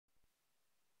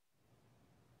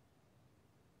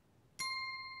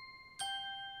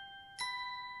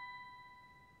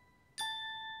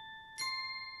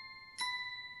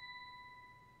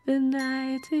The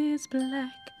night is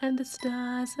black and the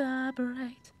stars are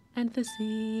bright, and the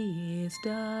sea is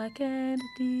dark and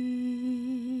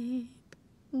deep.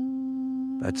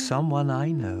 But someone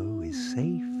I know is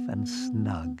safe and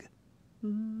snug,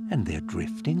 and they're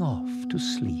drifting off to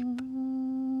sleep.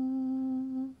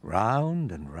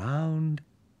 Round and round,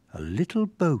 a little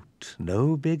boat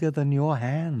no bigger than your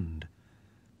hand,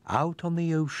 out on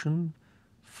the ocean,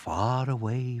 far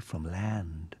away from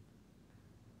land.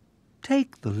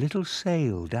 Take the little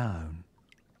sail down,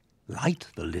 light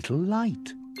the little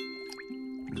light.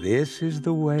 This is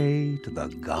the way to the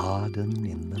garden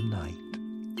in the night.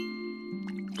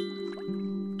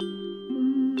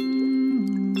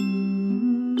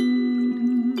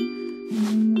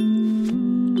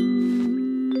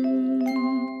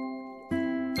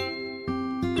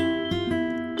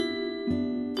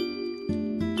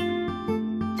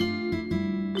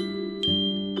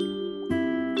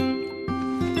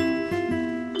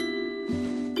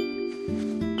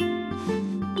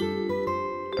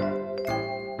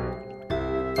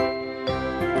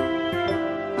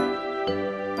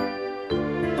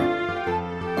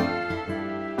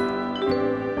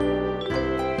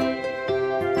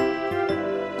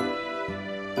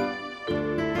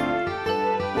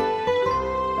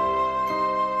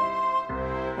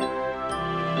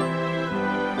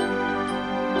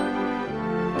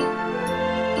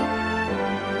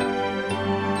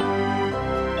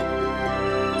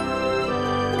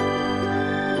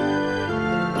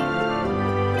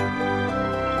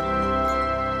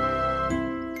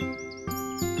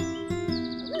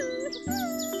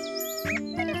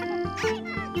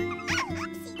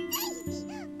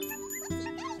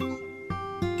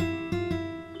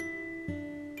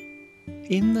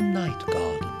 In the night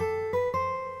garden.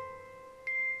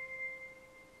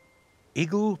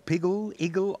 Iggle, piggle,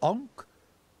 iggle, onk,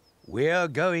 we're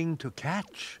going to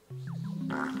catch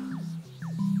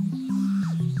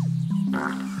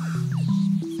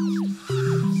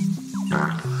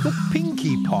the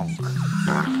Pinky Ponk.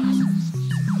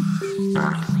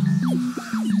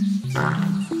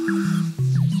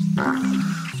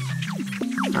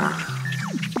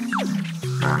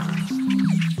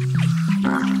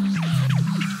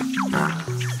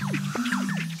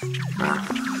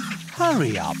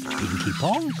 Hurry up, Pinky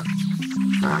Ponk.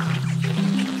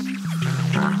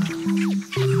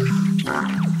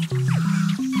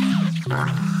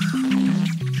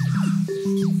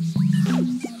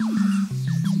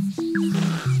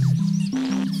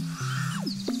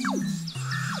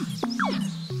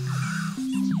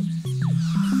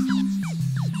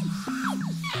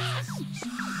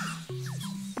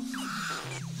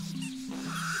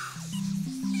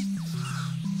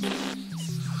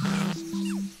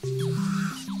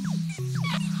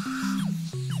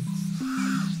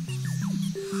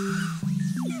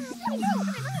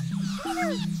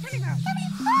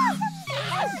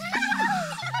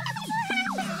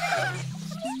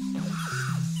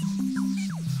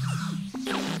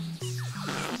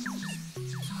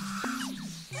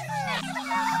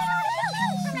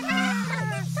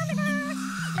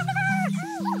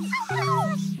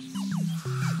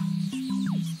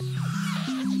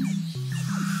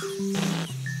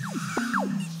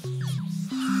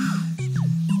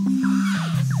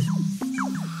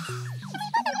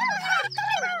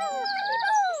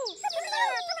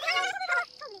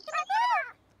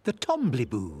 The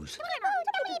Tombliboos.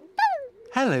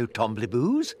 Hello,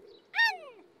 Tombliboos.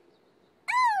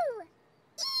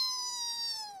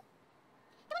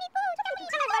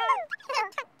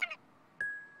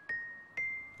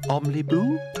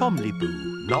 Omliboo,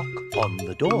 Tombliboo, knock on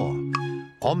the door.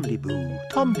 Omliboo,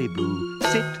 Tombliboo,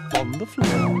 sit on the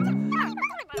floor.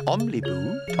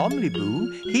 Omliboo,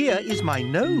 Tombliboo, here is my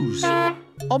nose.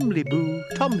 Omliboo,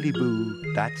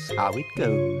 Tombliboo, that's how it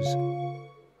goes.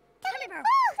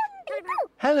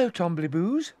 Hello,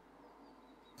 Tombliboos.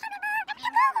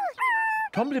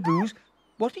 Tombliboos,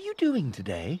 what are you doing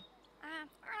today?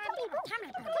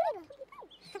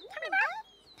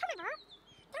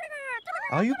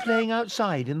 Are you playing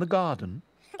outside in the garden?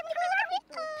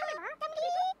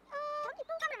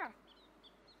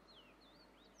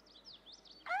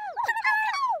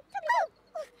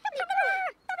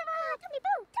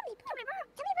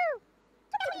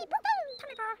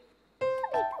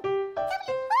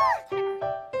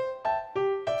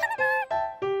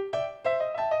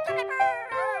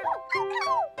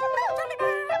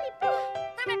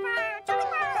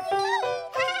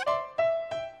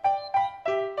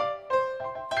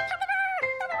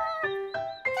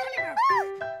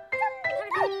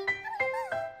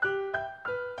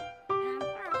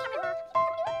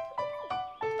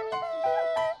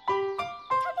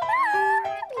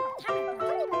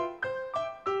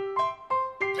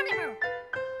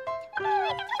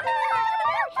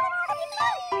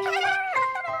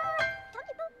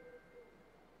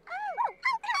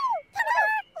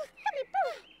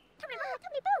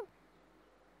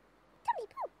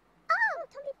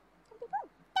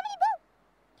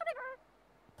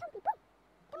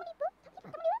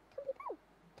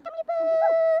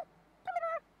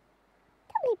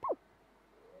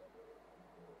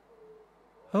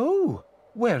 Oh,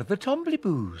 where are the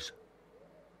Tombliboos?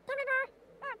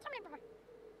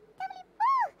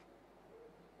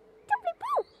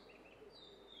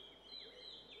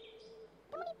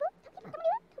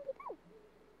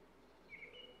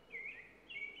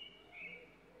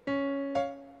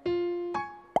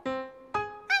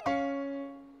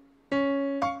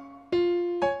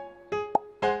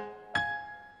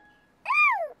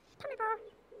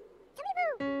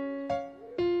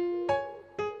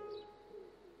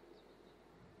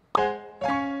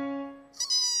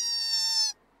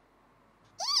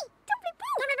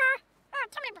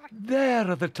 There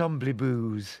are the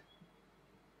Tombliboos.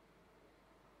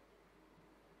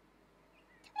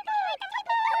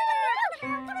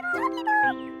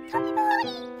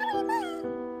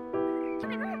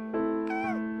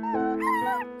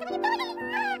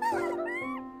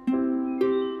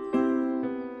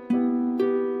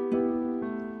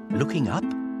 Looking up,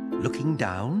 looking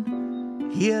down,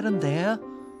 here and there,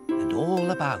 and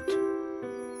all about.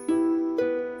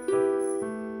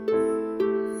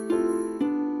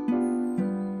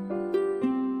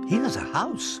 Here's a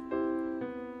house.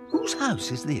 Whose house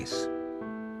is this?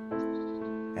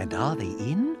 And are they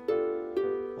in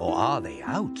or are they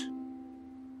out?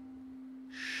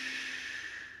 Shh.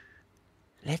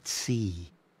 Let's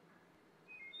see.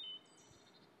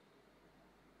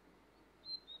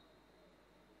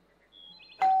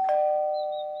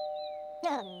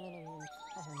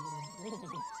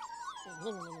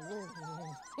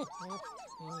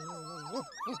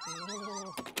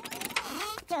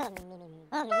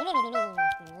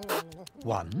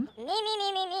 One.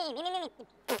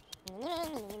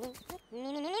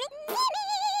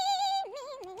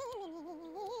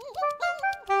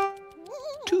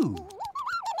 Two.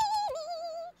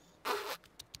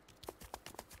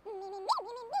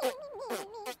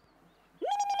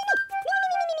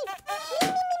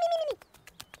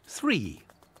 Three.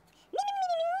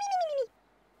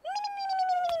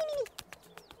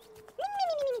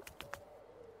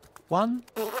 One,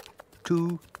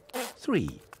 two,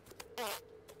 three.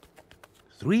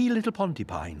 Three little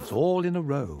Pontipines all in a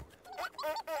row.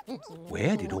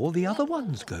 Where did all the other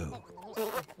ones go?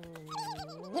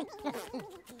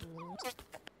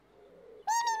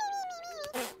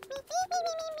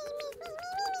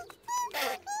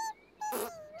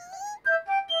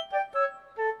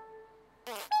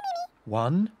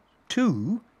 One,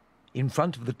 two, in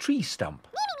front of the tree stump.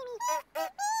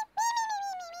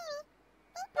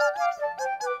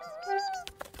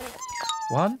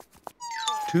 One,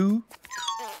 two,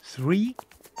 three,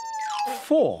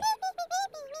 four.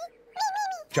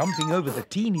 Jumping over the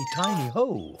teeny tiny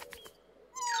hole.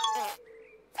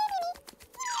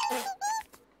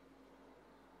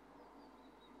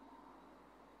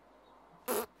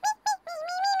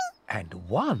 And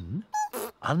one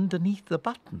underneath the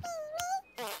button.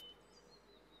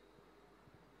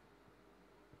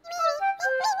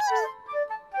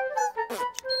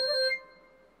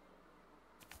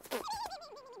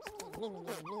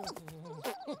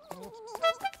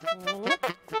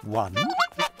 One,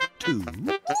 two,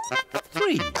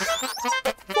 three,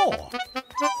 four,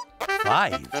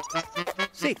 5,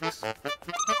 6,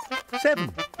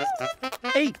 7,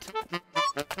 8,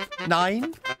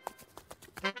 9,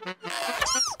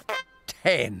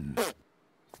 10.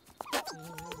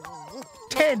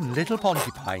 10 little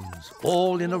Pontipines,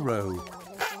 all in a row.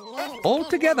 All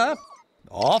together,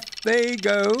 off they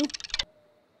go.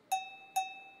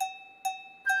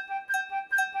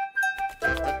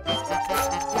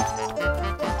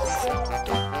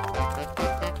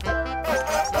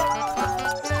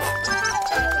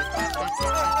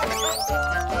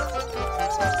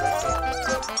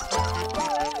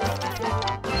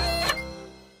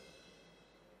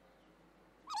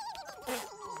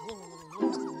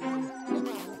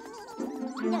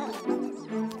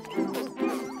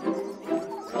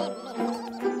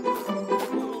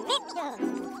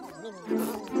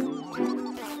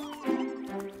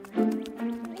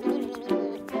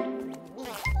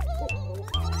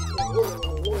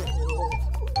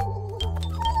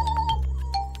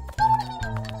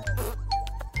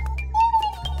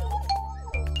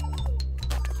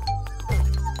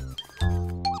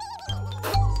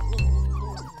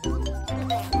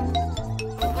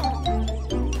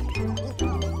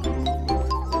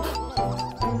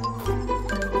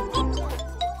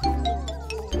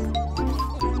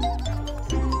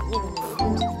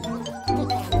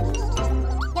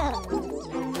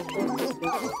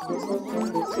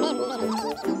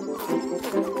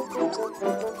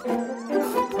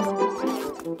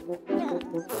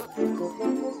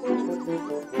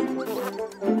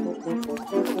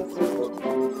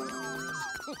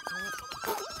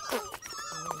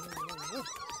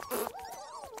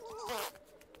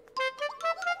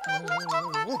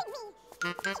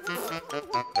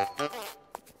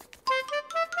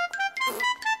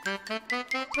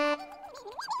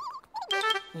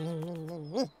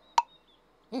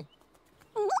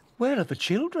 Where are the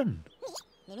children?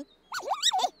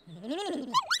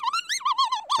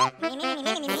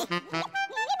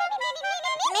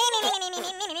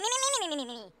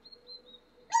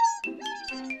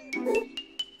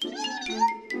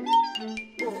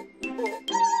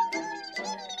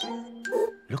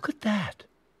 Look at that.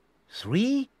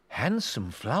 3 handsome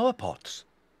flower pots.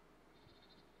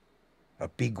 A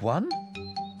big one,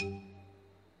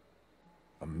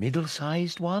 a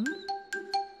middle-sized one,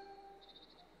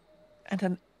 and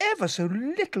an ever so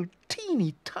little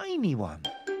teeny tiny one.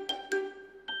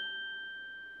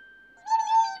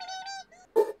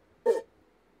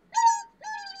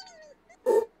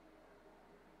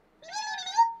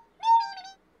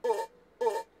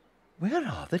 Where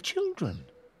are the children?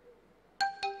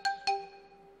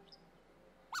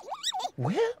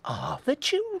 Where are the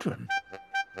children?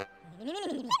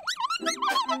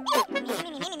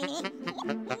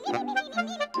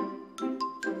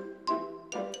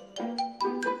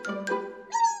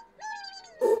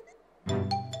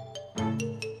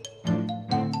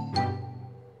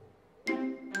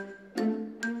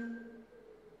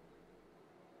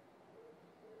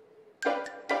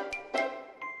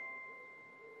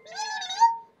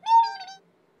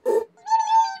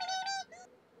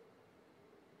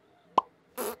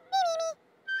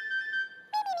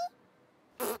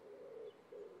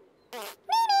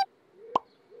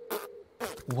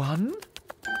 One,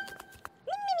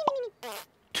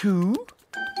 2,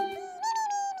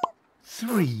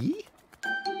 3,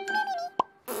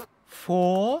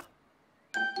 4,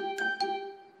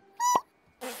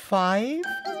 5,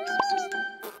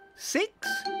 6,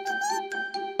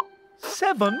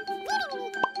 7,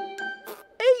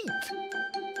 8.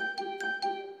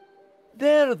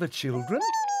 There are the children.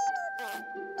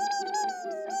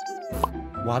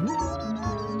 1,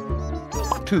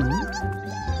 2,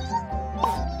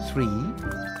 3,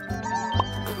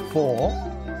 4,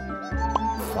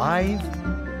 5,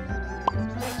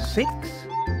 6,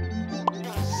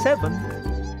 7,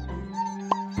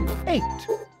 8.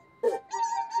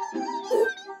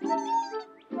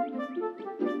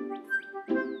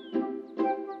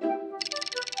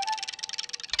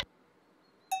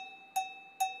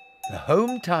 The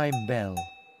home time bell.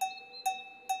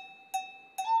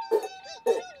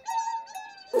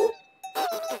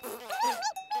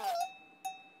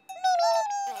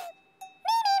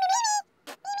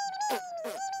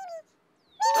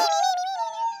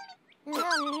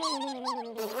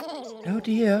 Oh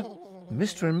dear,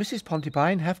 Mr and Mrs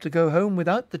Pontipine have to go home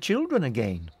without the children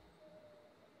again.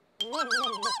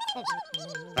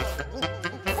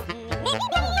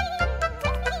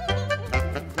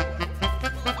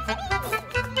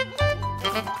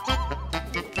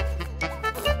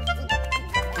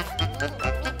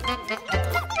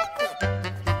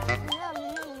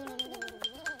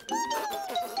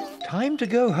 Time to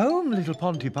go home, little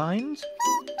Pontipines.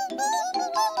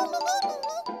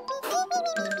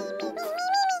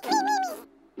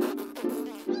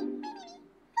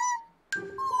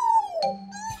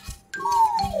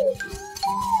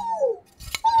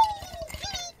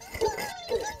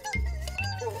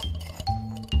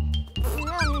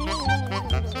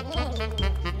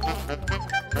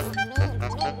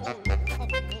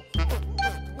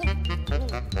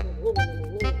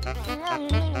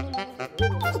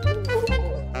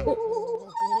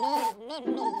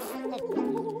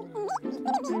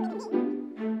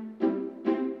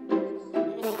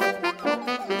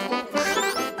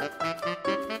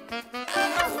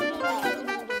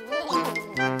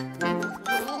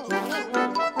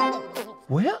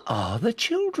 Where are the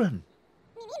children?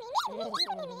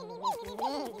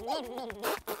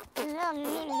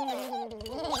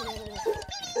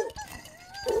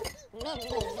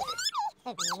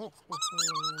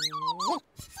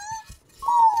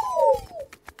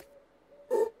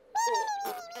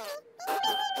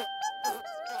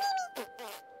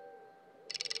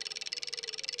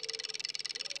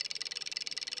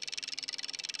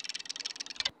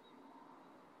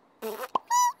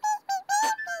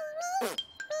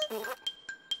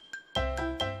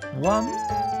 One,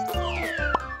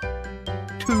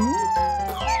 2,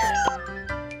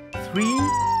 3,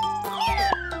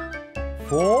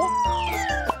 4,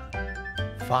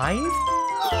 5,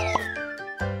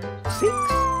 6,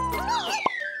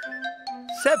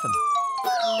 7,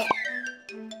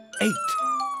 8,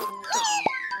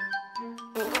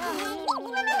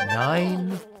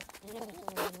 9,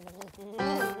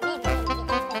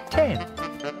 10.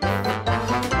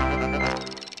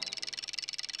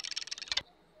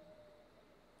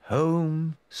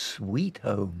 Home, sweet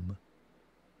home.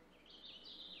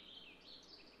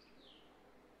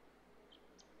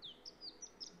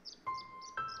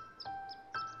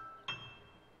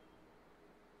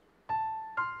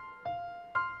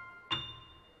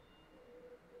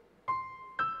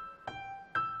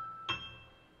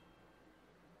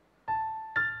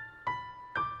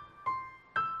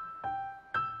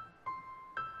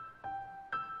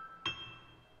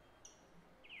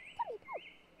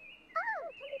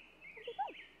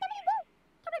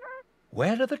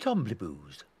 Where are the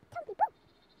Tombliboos?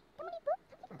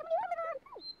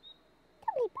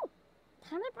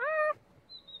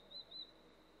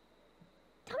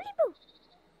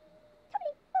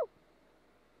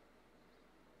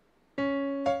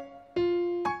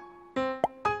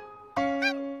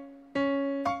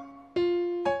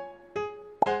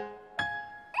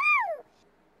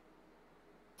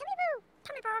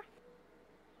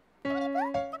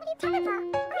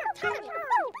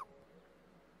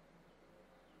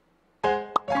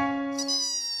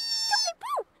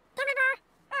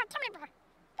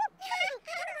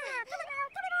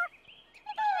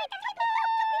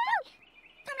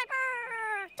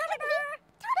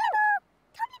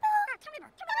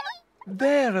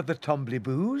 There are the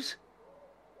Tombliboos.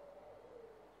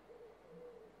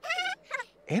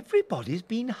 Everybody's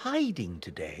been hiding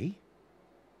today.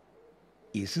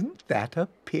 Isn't that a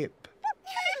pip?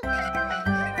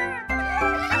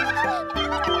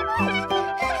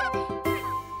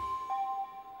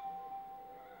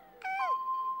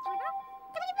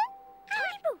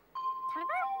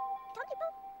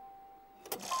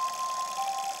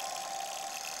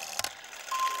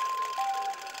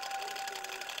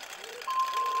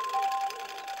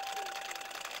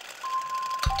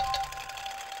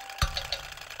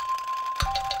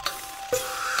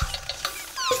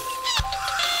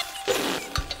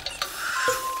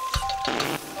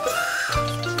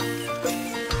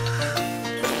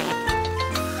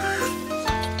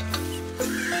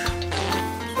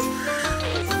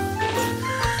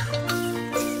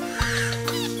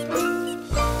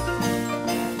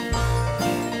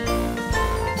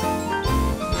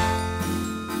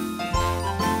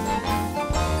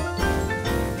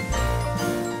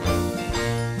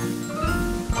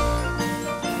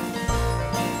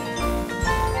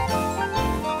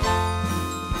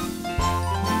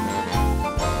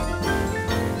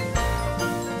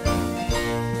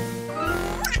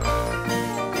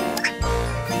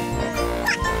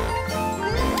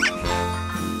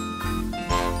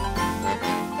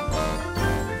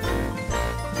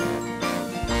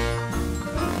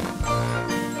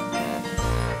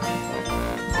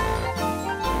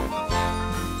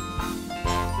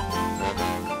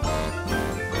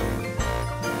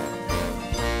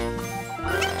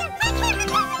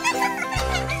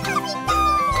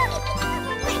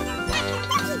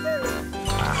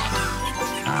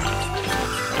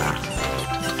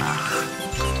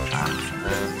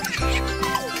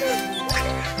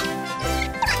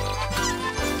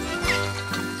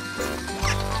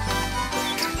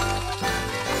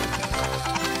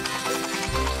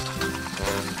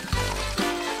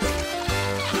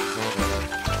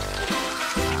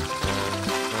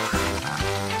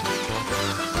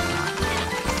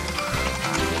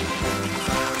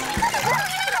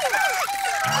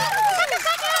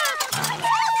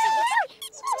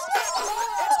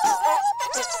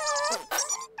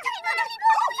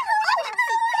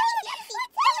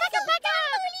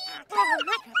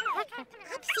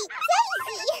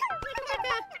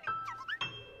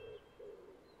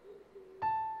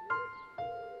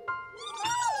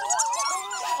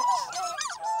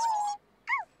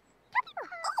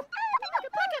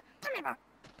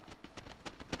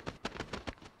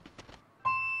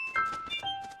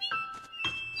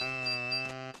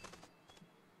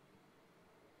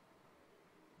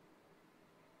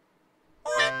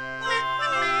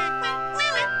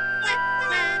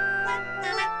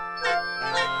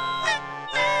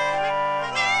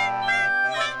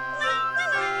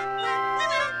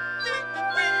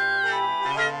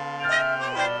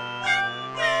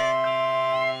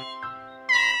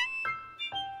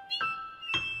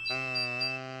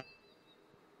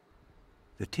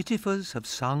 The Tittifers have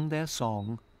sung their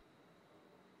song.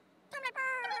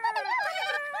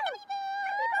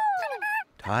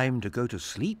 Time to go to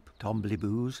sleep,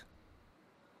 Tombliboos.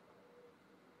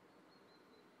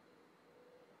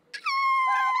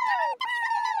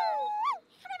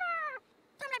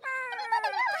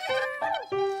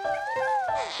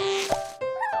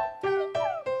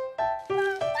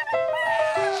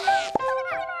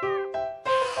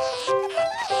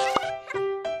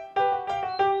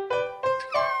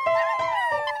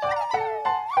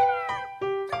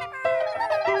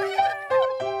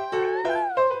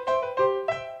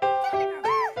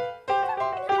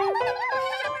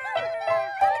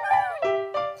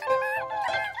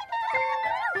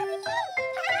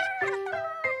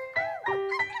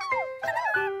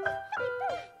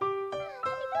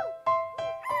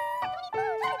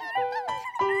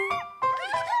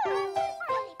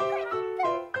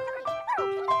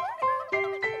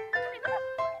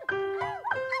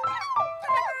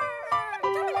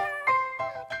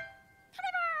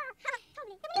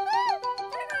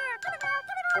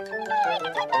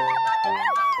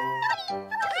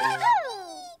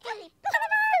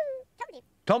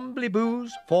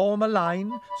 Tombliboos, form a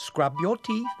line, scrub your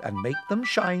teeth and make them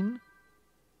shine.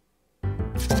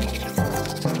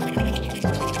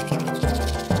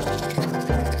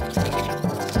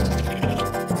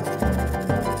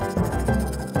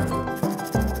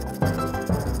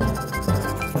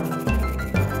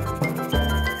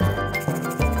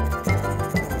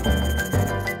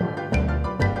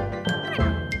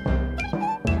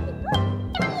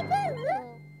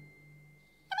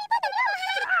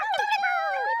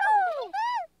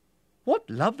 What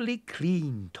lovely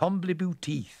clean Tombliboo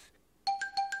teeth!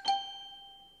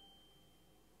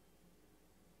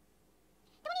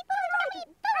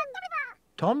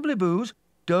 Tombliboos,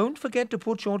 don't forget to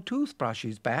put your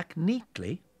toothbrushes back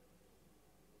neatly.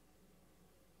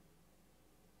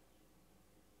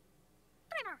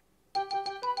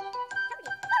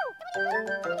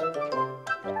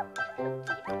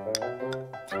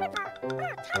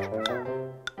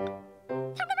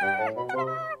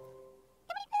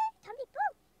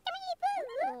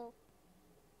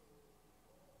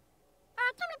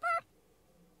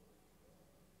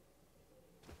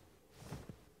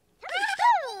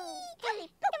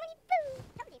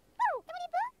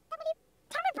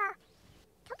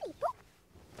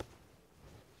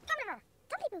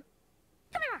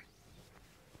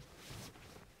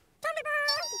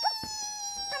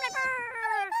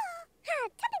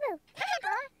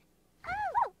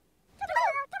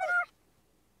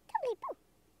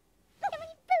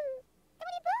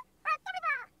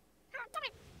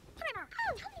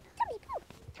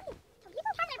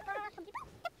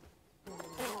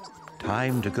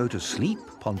 Time to go to sleep,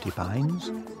 Pontipines.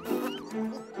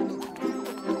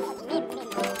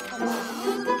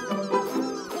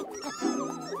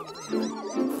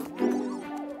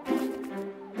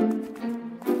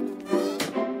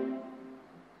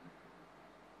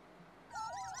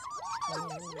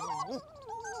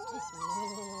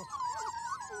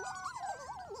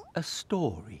 A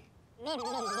story.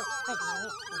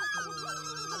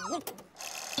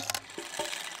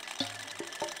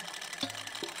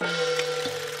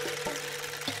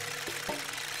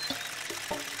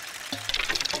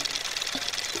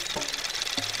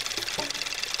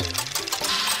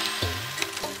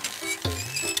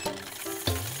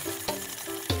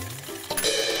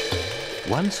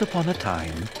 Once upon a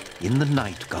time, in the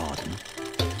night garden,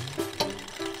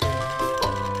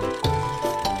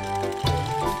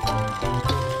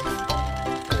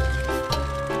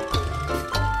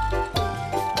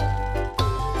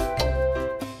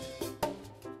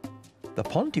 the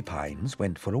Pontipines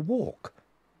went for a walk.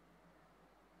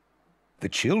 The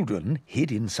children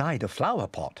hid inside a flower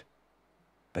pot.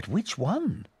 But which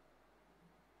one?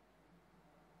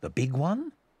 The big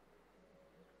one?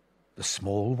 The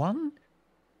small one?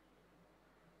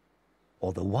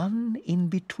 Or the one in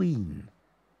between?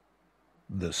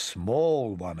 The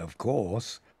small one, of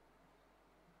course.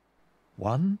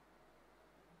 1,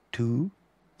 2,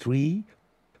 3,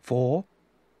 4,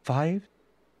 5,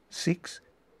 6,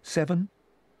 7,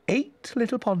 8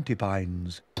 little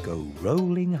Pontipines go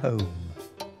rolling home.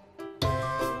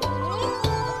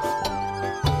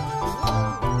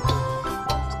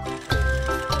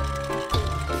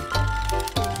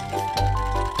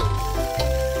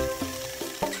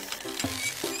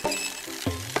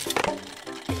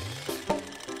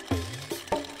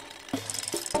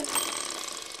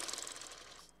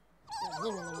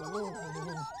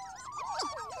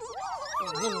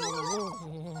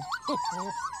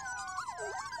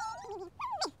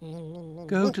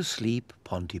 Go to sleep,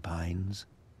 Pontipines.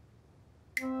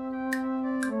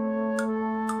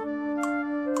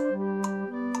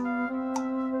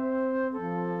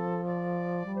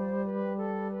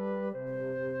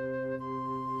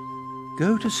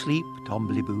 Go to sleep,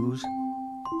 Tombliboos.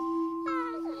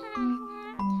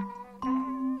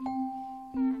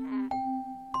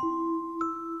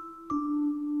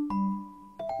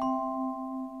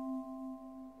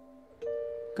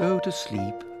 Go to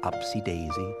sleep, Upsy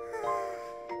Daisy.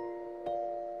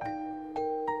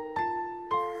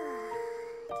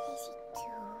 Daisy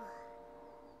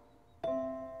too.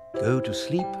 Go to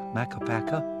sleep,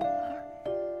 Macapaca.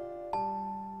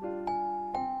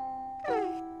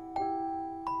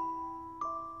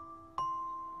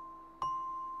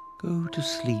 Go to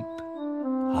sleep,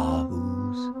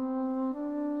 Haboos.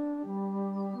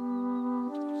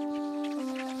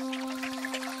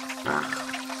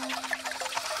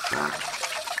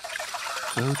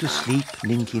 Go to sleep,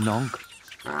 Ninky Nonk,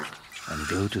 and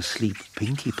go to sleep,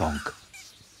 Pinky Ponk.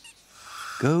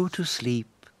 Go to sleep,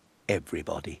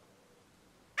 everybody.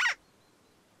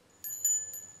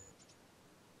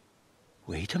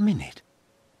 Wait a minute.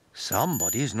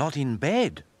 Somebody's not in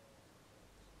bed.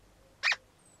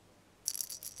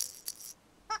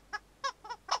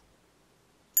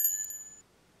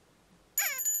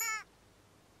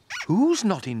 Who's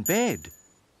not in bed?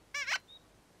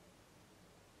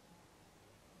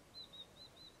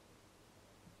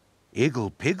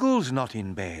 Iggle Piggle's not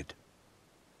in bed.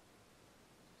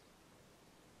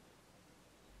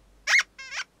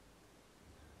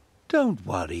 Don't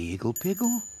worry, Iggle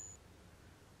Piggle.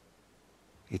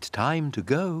 It's time to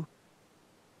go.